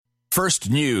First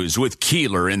News with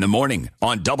Keeler in the morning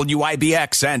on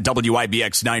WIBX and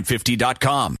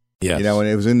WIBX950.com. Yes. You know, and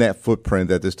it was in that footprint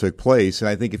that this took place. And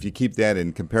I think if you keep that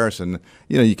in comparison,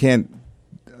 you know, you can't,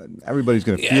 everybody's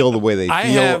going to feel the way they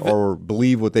feel or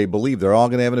believe what they believe. They're all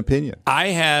going to have an opinion. I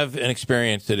have an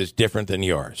experience that is different than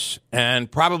yours and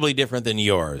probably different than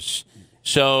yours.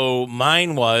 So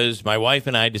mine was my wife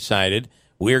and I decided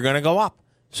we were going to go up.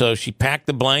 So she packed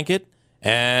the blanket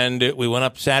and we went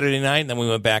up Saturday night and then we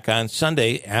went back on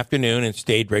Sunday afternoon and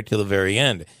stayed right till the very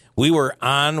end. We were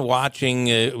on watching,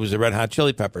 it was the Red Hot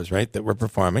Chili Peppers, right, that were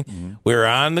performing. Mm-hmm. We were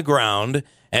on the ground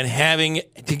and having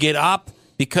to get up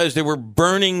because they were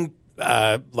burning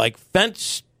like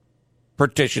fence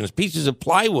partitions, pieces of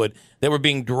plywood that were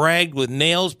being dragged with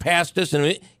nails past us.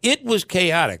 And it was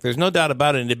chaotic. There's no doubt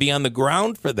about it. And to be on the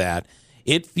ground for that,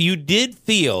 you did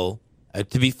feel,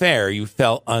 to be fair, you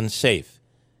felt unsafe.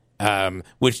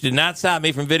 Which did not stop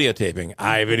me from videotaping.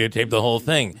 I videotaped the whole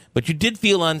thing, but you did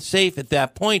feel unsafe at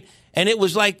that point, and it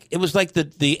was like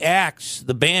the Axe,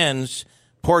 the bands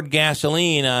poured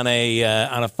gasoline on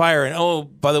a fire, and oh,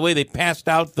 by the way, they passed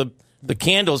out the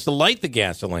candles to light the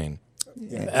gasoline.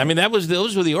 Yeah. I mean,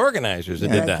 those were the organizers that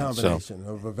did that. Combination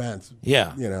of events.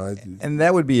 Yeah, you know, and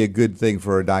that would be a good thing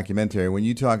for a documentary. When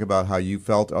you talk about how you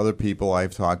felt, other people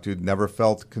I've talked to never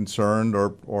felt concerned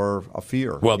or a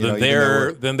fear. Well, then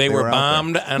they were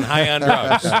bombed and high on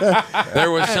drugs. There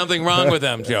was something wrong with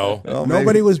them, Joe. Well,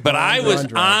 nobody was. But I was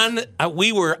on.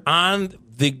 We were on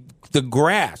the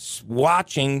grass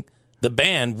watching the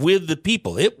band with the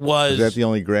people. It was. Is that the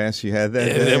only grass you had that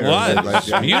day? It was.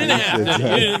 You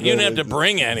didn't have to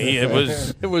bring any. It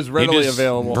was readily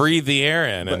available. Breathe the air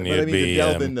in, and you'd be. To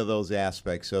delve into those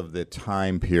aspects of the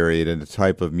time period and the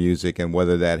type of music, and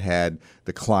whether that had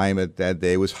the climate that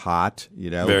day was hot. You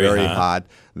know, very hot.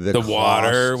 The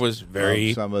water was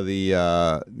very. Some of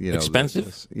the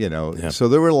expensive. So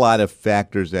there were a lot of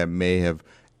factors that may have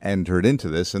entered into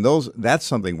this, and that's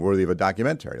something worthy of a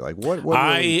documentary. Like what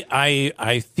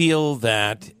I feel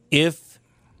that if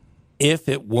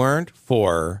it weren't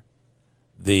for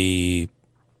the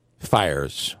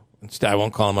fires, I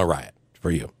won't call them a riot for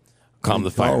you. Call them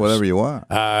the fires. Whatever you want.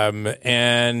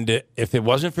 And if it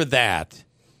wasn't for that,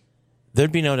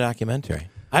 there'd be no documentary.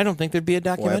 I don't think there'd be a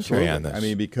documentary on this. I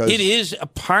mean, because it is a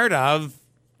part of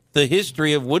the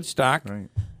history of Woodstock. Right.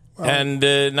 And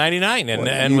 99,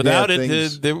 and without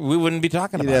it, we wouldn't be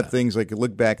talking about it. You'd have things like,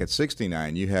 look back at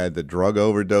 69. You had the drug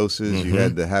overdoses. Mm-hmm. You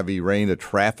had the heavy rain, the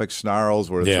traffic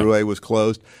snarls where the thruway was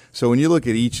closed. So when you look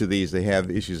at each of these, they have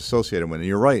issues associated with it. And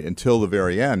you're right, until the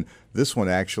very end, this one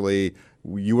actually,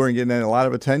 you weren't getting a lot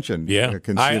of attention. Yeah.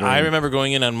 I remember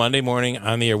going in on Monday morning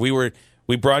on the air.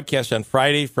 We broadcast on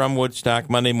Friday from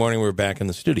Woodstock. Monday morning, we were back in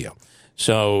the studio.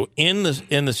 So in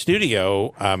the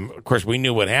studio, of course, we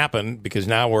knew what happened because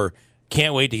now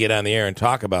can't wait to get on the air and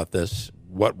talk about this,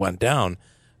 what went down.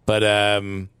 But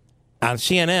on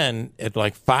CNN at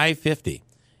like 5:50,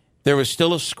 there was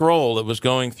still a scroll that was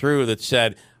going through that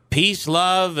said, "Peace,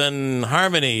 love, and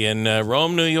harmony in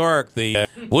Rome, New York. The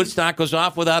Woodstock goes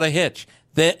off without a hitch."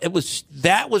 That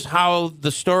was how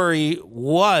the story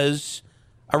was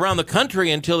around the country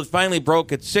until it finally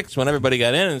broke at 6 when everybody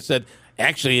got in and said,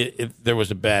 actually, there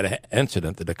was a bad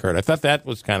incident that occurred. I thought that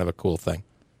was kind of a cool thing.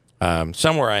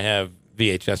 Somewhere I have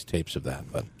VHS tapes of that.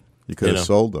 But you could have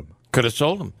sold them. Could have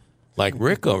sold them. Like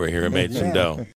Rick over here who made some dough.